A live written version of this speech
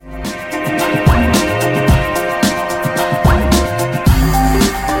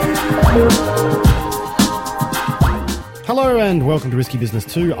and welcome to Risky Business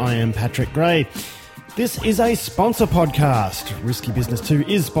 2. I am Patrick Gray. This is a sponsor podcast. Risky Business 2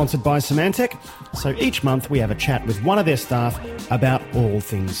 is sponsored by Symantec, so each month we have a chat with one of their staff about all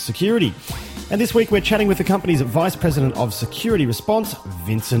things security. And this week we're chatting with the company's Vice President of Security Response,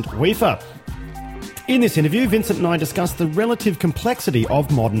 Vincent Weafer. In this interview, Vincent and I discuss the relative complexity of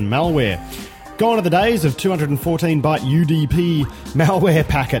modern malware. Gone are the days of 214-byte UDP malware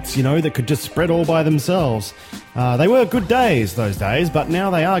packets, that could just spread all by themselves. They were good days, those days, but now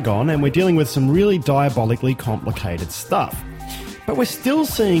they are gone, and we're dealing with some really diabolically complicated stuff. But we're still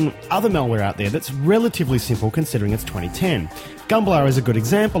seeing other malware out there that's relatively simple considering it's 2010. Gumblar is a good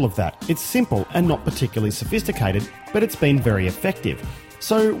example of that. It's simple and not particularly sophisticated, but it's been very effective.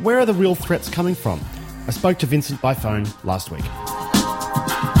 So where are the real threats coming from? I spoke to Vincent by phone last week.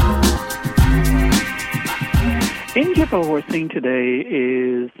 In general, what we're seeing today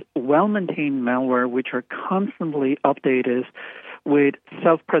is well-maintained malware which are constantly updated with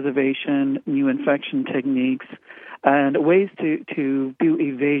self-preservation, new infection techniques, and ways to do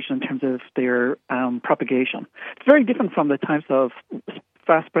evasion in terms of their propagation. It's very different from the types of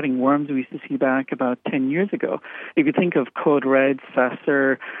fast-spreading worms we used to see back about 10 years ago. If you think of Code Red,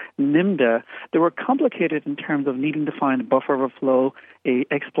 Sasser, Nimda, they were complicated in terms of needing to find a buffer overflow, a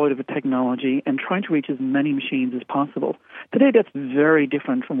exploitative technology, and trying to reach as many machines as possible. Today, that's very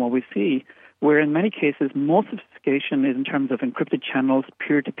different from what we see, where in many cases, most sophistication is in terms of encrypted channels,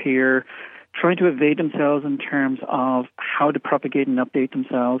 peer-to-peer, trying to evade themselves in terms of how to propagate and update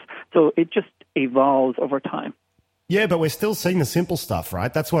themselves. So it just evolves over time. Yeah, but we're still seeing the simple stuff,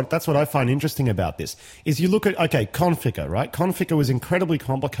 right? That's what I find interesting about this, is you look at, Configure, right? Configure was incredibly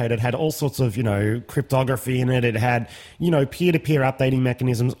complicated, had all sorts of, cryptography in it. It had, peer-to-peer updating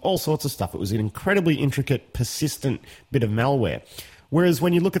mechanisms, all sorts of stuff. It was an incredibly intricate, persistent bit of malware. Whereas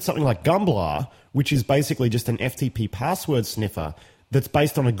when you look at something like Gumblar, which is basically just an FTP password sniffer, that's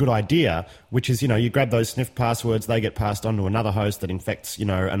based on a good idea, which is, you grab those sniff passwords, they get passed on to another host that infects,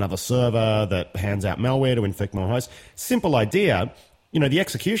 another server that hands out malware to infect more hosts. Simple idea, the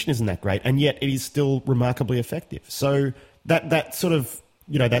execution isn't that great, and yet it is still remarkably effective. So that sort of,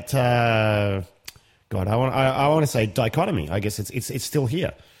 I want to say dichotomy, I guess it's still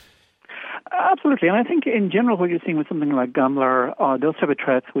here. Absolutely, and I think in general what you're seeing with something like Gumblar, those type of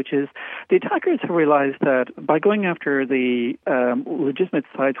threats, which is the attackers have realized that by going after the legitimate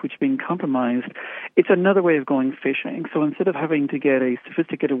sites which have been compromised, it's another way of going phishing. So instead of having to get a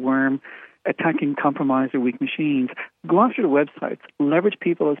sophisticated worm attacking compromised or weak machines, go after the websites, leverage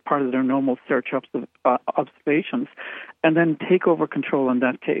people as part of their normal search observations, and then take over control in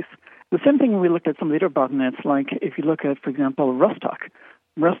that case. The same thing when we looked at some of the other botnets, like if you look at, for example, Rustock.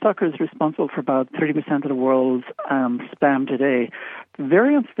 Rustock is responsible for about 30% of the world's spam today.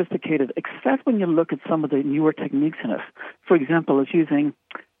 Very unsophisticated, except when you look at some of the newer techniques in it. For example, it's using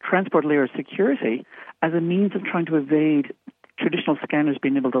transport layer security as a means of trying to evade traditional scanners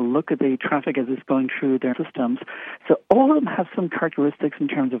being able to look at the traffic as it's going through their systems. So all of them have some characteristics in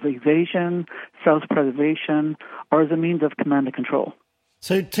terms of evasion, self-preservation, or as a means of command and control.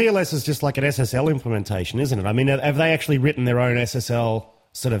 So TLS is just like an SSL implementation, isn't it? I mean, have they actually written their own SSL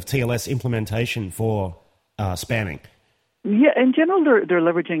sort of TLS implementation for spamming? Yeah, in general, they're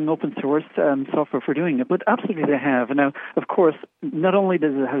leveraging open source software for doing it, but absolutely they have. Now, of course, not only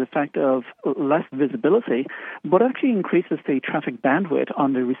does it have the fact of less visibility, but actually increases the traffic bandwidth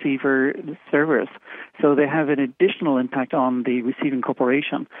on the receiver servers. So they have an additional impact on the receiving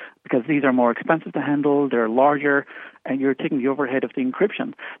corporation because these are more expensive to handle, they're larger, and you're taking the overhead of the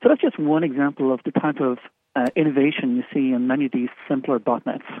encryption. So that's just one example of the type of innovation you see in many of these simpler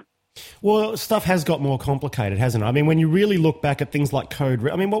botnets. Well, stuff has got more complicated, hasn't it? I mean, when you really look back at things like Code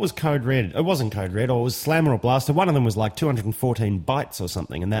Red, what was Code Red? It wasn't Code Red, or it was Slammer or Blaster. One of them was like 214 bytes or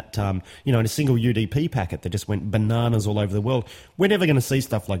something, and that, in a single UDP packet that just went bananas all over the world. We're never going to see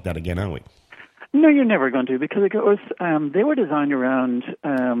stuff like that again, are we? No, you're never going to, because they were designed around,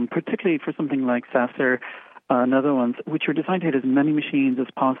 particularly for something like Sasser, and other ones, which are designed to hit as many machines as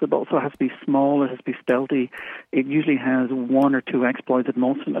possible. So it has to be small, it has to be stealthy. It usually has one or two exploits at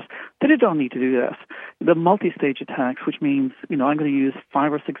most in it. They don't need to do that. The multi-stage attacks, which means, I'm going to use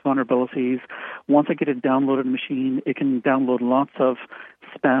 5 or 6 vulnerabilities. Once I get it downloaded on the machine, it can download lots of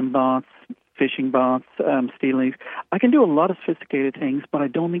spam bots, phishing bots, stealing. I can do a lot of sophisticated things, but I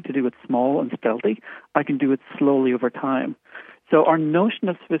don't need to do it small and stealthy. I can do it slowly over time. So our notion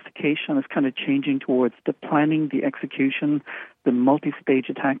of sophistication is kind of changing towards the planning, the execution, the multi-stage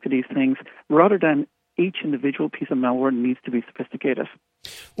attack to these things, rather than each individual piece of malware needs to be sophisticated.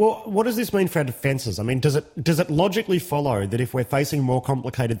 Well, what does this mean for our defences? I mean, does it logically follow that if we're facing more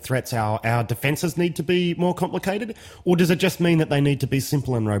complicated threats, our defences need to be more complicated? Or does it just mean that they need to be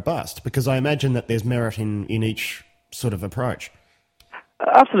simple and robust? Because I imagine that there's merit in each sort of approach.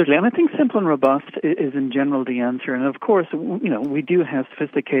 Absolutely, and I think simple and robust is in general the answer. And of course, we do have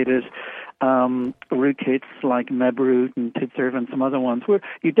sophisticated rootkits like Mebroot and Tidserv and some other ones where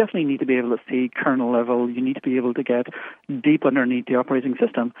you definitely need to be able to see kernel level. You need to be able to get deep underneath the operating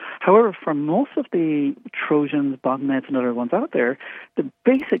system. However, for most of the Trojans, botnets, and other ones out there, the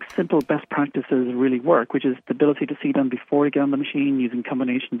basic, simple best practices really work, which is the ability to see them before you get on the machine using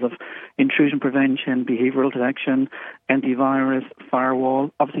combinations of intrusion prevention, behavioral detection, antivirus,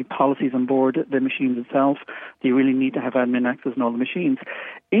 firewall, obviously policies on board the machines itself. Do you really need to have admin access on all the machines?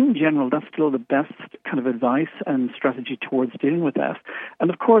 In general, that's still the best kind of advice and strategy towards dealing with that. And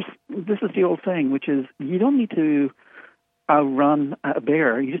of course, this is the old saying, which is you don't need to outrun a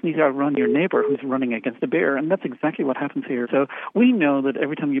bear. You just need to outrun your neighbor who's running against a bear. And that's exactly what happens here. So we know that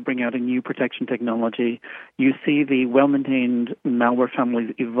every time you bring out a new protection technology, you see the well-maintained malware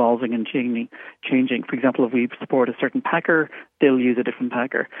families evolving and changing. For example, if we support a certain packer, they'll use a different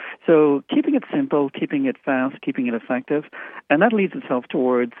packer. So keeping it simple, keeping it fast, keeping it effective, and that leads itself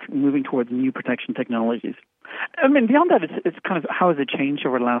towards moving towards new protection technologies. I mean, beyond that, it's kind of how has it changed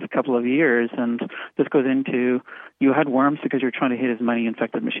over the last couple of years, and this goes into you had worms because you're trying to hit as many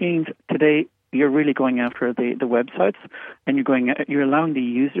infected machines. Today, you're really going after the websites, and you're allowing the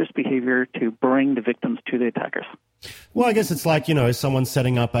user's behavior to bring the victims to the attackers. Well, I guess it's like, someone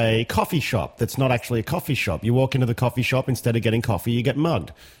setting up a coffee shop that's not actually a coffee shop. You walk into the coffee shop, instead of getting coffee, you get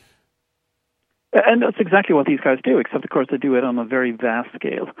mugged. And that's exactly what these guys do, except, of course, they do it on a very vast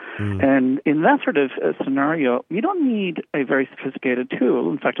scale. And in that sort of scenario, you don't need a very sophisticated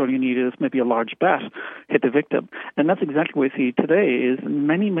tool. In fact, all you need is maybe a large bat hit the victim. And that's exactly what we see today is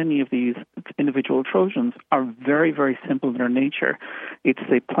many of these individual Trojans are very, very simple in their nature. It's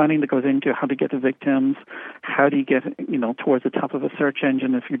the planning that goes into how to get the victims, how do you get, towards the top of a search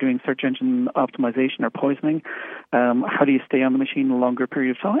engine if you're doing search engine optimization or poisoning, how do you stay on the machine a longer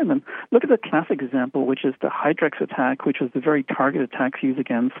period of time. And look at the classic example, which is the Hydrex attack, which was the very targeted attacks used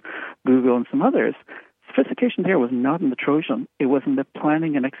against Google and some others. Sophistication there was not in the Trojan. It was in the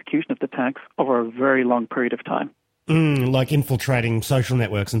planning and execution of the attacks over a very long period of time. Like infiltrating social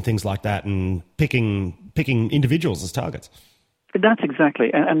networks and things like that and picking individuals as targets. That's exactly.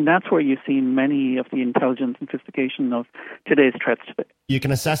 And that's where you see many of the intelligence and sophistication of today's threats. You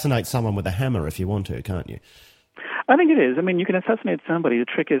can assassinate someone with a hammer if you want to, can't you? I think it is. I mean, you can assassinate somebody. The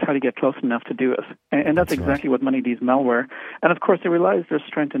trick is how to get close enough to do it. And that's exactly what many of these malware. And of course, they realize their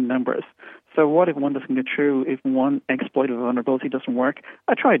strength in numbers. So what if one doesn't get through? If one exploit of a vulnerability doesn't work,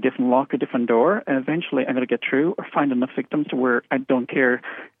 I try a different lock, a different door, and eventually I'm going to get through or find enough victims to where I don't care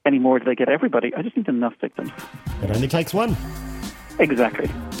anymore that I get everybody. I just need enough victims. It only takes one. Exactly.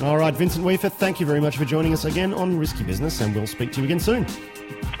 All right, Vincent Weaver, thank you very much for joining us again on Risky Business, and we'll speak to you again soon.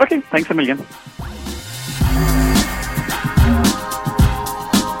 Okay, thanks a million.